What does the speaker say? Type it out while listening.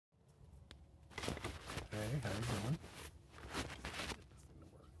how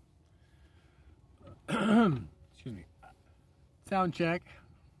you doing? Excuse me. Sound check.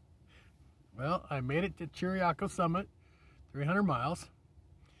 Well, I made it to Chiriaco Summit, 300 miles.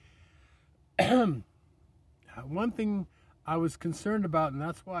 One thing I was concerned about, and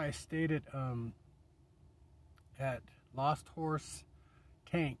that's why I stayed at Lost Horse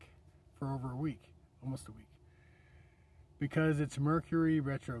Tank for over a week, almost a week, because it's Mercury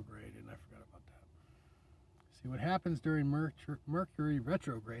retrograde, and I forgot about that. See what happens during Mercury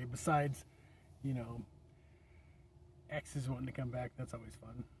retrograde, besides, you know, exes wanting to come back. That's always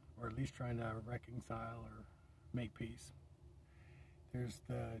fun, or at least trying to reconcile or make peace. There's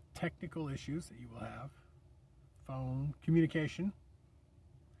the technical issues that you will have, phone communication,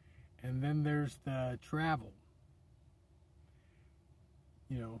 and then there's the travel,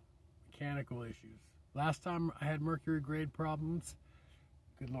 you know, mechanical issues. Last time I had Mercury grade problems,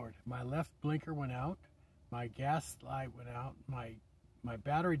 good Lord, my left blinker went out, my gas light went out, my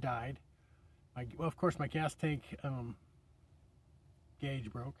battery died, well, of course my gas tank gauge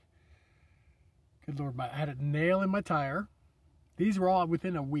broke. Good Lord, I had a nail in my tire. These were all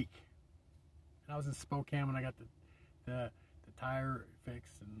within a week. And I was in Spokane when I got the tire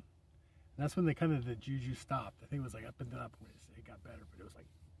fixed, and that's when the juju stopped. I think it was like up until that point it got better, but it was like,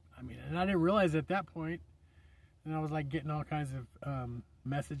 I mean, and I didn't realize at that point, and I was like getting all kinds of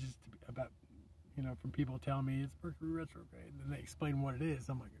messages about, you know, from people telling me it's Mercury retrograde, and then they explain what it is.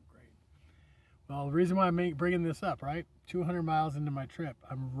 I'm like, great. Well, the reason why I'm bringing this up, right? 200 miles into my trip,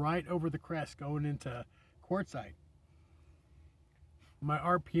 I'm right over the crest going into Quartzsite. My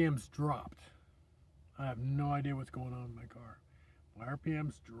RPMs dropped. I have no idea what's going on in my car. My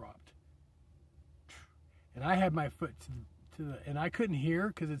RPMs dropped. And I had my foot to the, and I couldn't hear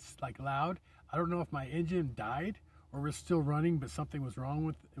because it's like loud. I don't know if my engine died or was still running, but something was wrong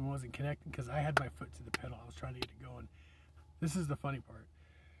with it and wasn't connecting because I had my foot to the pedal. I was trying to get it going. This is the funny part.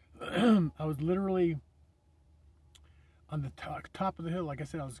 I was literally on the top of the hill. Like I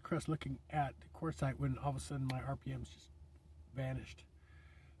said, I was crest looking at the Quartzsite when all of a sudden my RPMs just vanished.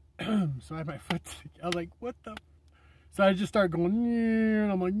 So I had my foot, I was like, what the? So I just started going,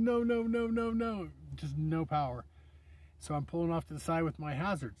 and I'm like, no, just no power. So I'm pulling off to the side with my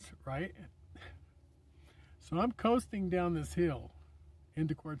hazards, right? So I'm coasting down this hill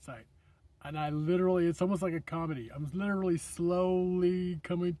into Quartzsite, and I literally, it's almost like a comedy. I'm literally slowly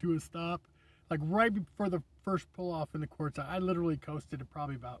coming to a stop, like right before the first pull off in the Quartzsite. I literally coasted to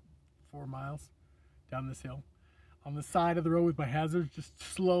probably about 4 miles down this hill on the side of the road with my hazards, just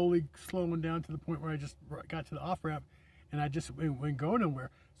slowly slowing down to the point where I just got to the off ramp, and I just wouldn't go nowhere.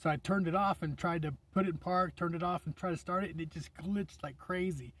 So I turned it off and tried to put it in park, turned it off and tried to start it, and it just glitched like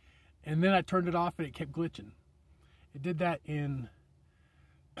crazy. And then I turned it off and it kept glitching. It did that in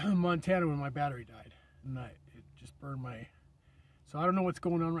Montana when my battery died, and it just burned my, so I don't know what's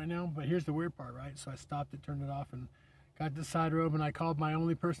going on right now, but here's the weird part, right? So I stopped it, turned it off, and got to the side road, and I called my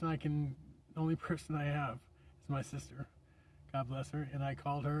only person I have. My sister, God bless her, and I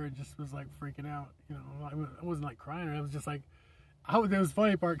called her and just was like freaking out. You know, I wasn't like crying, I was just like, it was the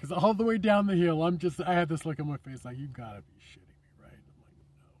funny part because all the way down the hill, I had this look on my face like, you gotta be shitting me, right? I'm like,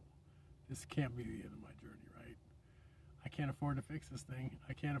 no, this can't be the end of my journey, right? I can't afford to fix this thing.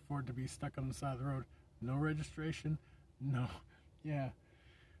 I can't afford to be stuck on the side of the road. No registration, no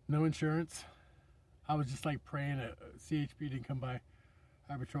insurance. I was just like praying that CHP didn't come by.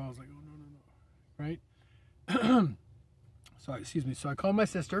 Highway Patrol, I was like, oh no, right? So I called my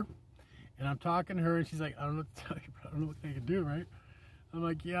sister, and I'm talking to her, and she's like, I don't know what to tell you, but I don't know what I can do, right? I'm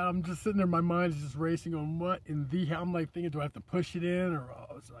like, yeah, I'm just sitting there, my mind's just racing on what in the hell. I'm like thinking, do I have to push it in, or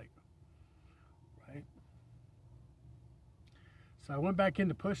I was like, right? So I went back in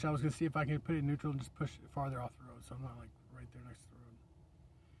to push. I was going to see if I could put it in neutral and just push it farther off the road, so I'm not like right there next to the road.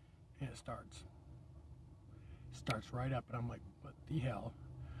 And it starts right up, and I'm like, what the hell?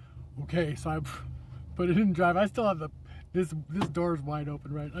 Okay, so I put it in drive. I still have this door is wide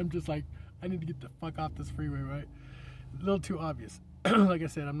open, right? I'm just like, I need to get the fuck off this freeway, right? A little too obvious. Like I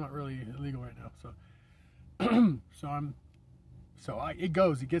said, I'm not really illegal right now, so it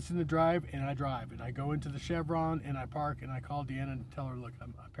gets in the drive, and I drive, and I go into the Chevron, and I park, and I call Deanna and tell her, look,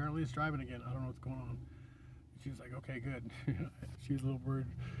 apparently it's driving again. I don't know what's going on. She was like, okay, good. She was a little worried.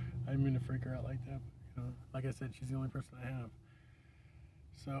 I didn't mean to freak her out like that, but, you know, like I said, she's the only person I have.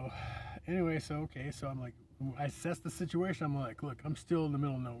 So anyway, so I'm like, I assess the situation. I'm like, look, I'm still in the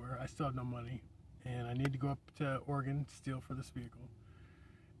middle of nowhere. I still have no money, and I need to go up to Oregon to steal for this vehicle.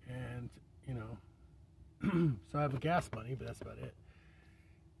 And, you know, so I have a gas money, but that's about it.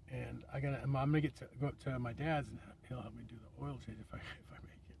 And I'm gonna go up to my dad's, and he'll help me do the oil change if I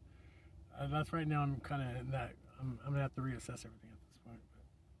make it. that's right now. I'm kind of in that. I'm gonna have to reassess everything at this point.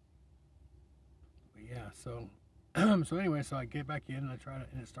 But yeah, so so anyway, so I get back in and I try to,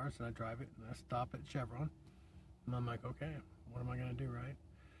 and it starts, and I drive it, and I stop at Chevron, and I'm like, okay, what am I gonna do, right?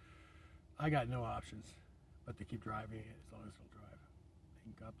 I got no options but to keep driving it as long as it'll drive.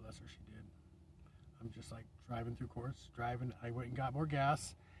 And God bless her, she did. I'm just like driving through courts, driving. I went and got more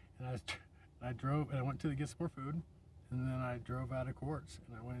gas, and I drove, and I went to get some more food, and then I drove out of courts,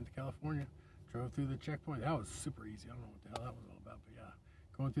 and I went into California, drove through the checkpoint. That was super easy. I don't know what the hell that was all about, but yeah,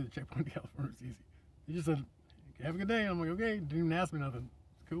 going through the checkpoint in California was easy. He just said, have a good day. I'm like, okay, didn't even ask me nothing.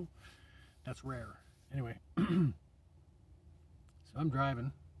 It's cool. That's rare. Anyway, so I'm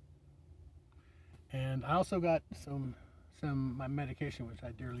driving, and I also got some my medication, which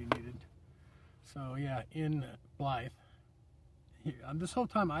I dearly needed. So yeah, in Blythe, this whole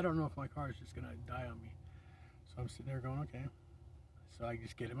time I don't know if my car is just gonna die on me. So I'm sitting there going, okay. So I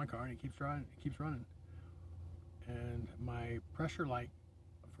just get in my car and it keeps running, and my pressure light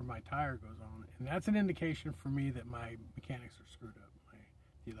for my tire goes on, and that's an indication for me that my mechanics are screwed up.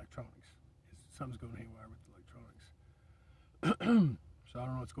 The electronics, something's going haywire with the electronics. So I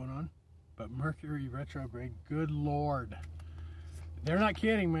don't know what's going on, but Mercury retrograde, good Lord, they're not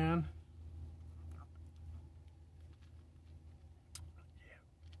kidding, man.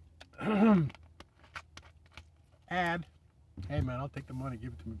 Yeah. Ad. Hey man, I'll take the money.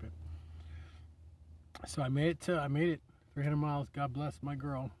 Give it to me, babe. So I made it 300 miles. God bless my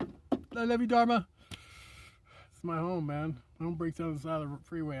girl. I love you, Dharma. It's my home, man. My home breaks on the side of the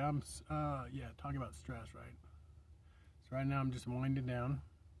freeway. I'm, yeah, talking about stress, right? So right now I'm just winding down.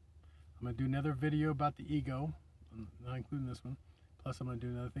 I'm going to do another video about the ego. I'm not including this one. Plus I'm going to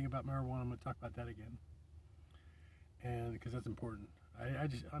do another thing about marijuana. I'm going to talk about that again. And because that's important. I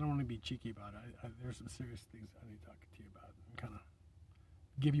don't want to be cheeky about it. There's some serious things I need to talk to you about and kind of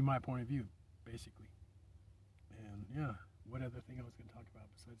give you my point of view, basically. And yeah, what other thing I was going to talk about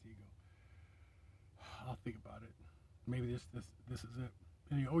besides ego? I'll think about it. Maybe this is it.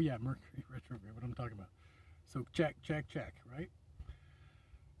 Anyway, oh yeah, Mercury retrograde. What I'm talking about. So check, right?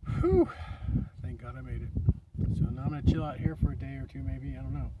 Whew. Thank God I made it. So now I'm gonna chill out here for a day or two, maybe. I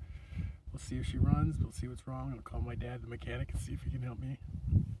don't know. We'll see if she runs. We'll see what's wrong. I'll call my dad, the mechanic, and see if he can help me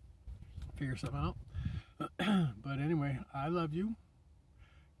figure something out. But anyway, I love you.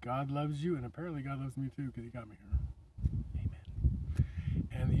 God loves you, and apparently God loves me too, because he got me here. Amen.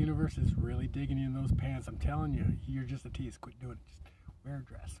 And the universe is really digging you in those pants. I'm telling you, you're just a tease. Quit doing it. Just wear a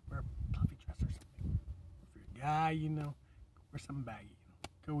dress. Wear a fluffy dress or something. If you're a guy, you know, wear something baggy. You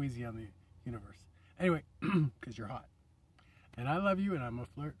know. Go easy on the universe. Anyway, because you're hot. And I love you, and I'm a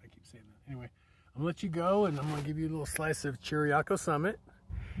flirt. I keep saying that. Anyway, I'm going to let you go, and I'm going to give you a little slice of Chiriaco Summit.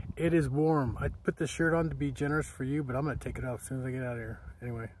 It is warm. I put this shirt on to be generous for you, but I'm going to take it off as soon as I get out of here.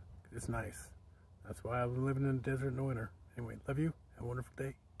 Anyway, it's nice. That's why I'm living in the desert in the winter. Anyway, love you. Have a wonderful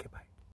day. Okay, bye.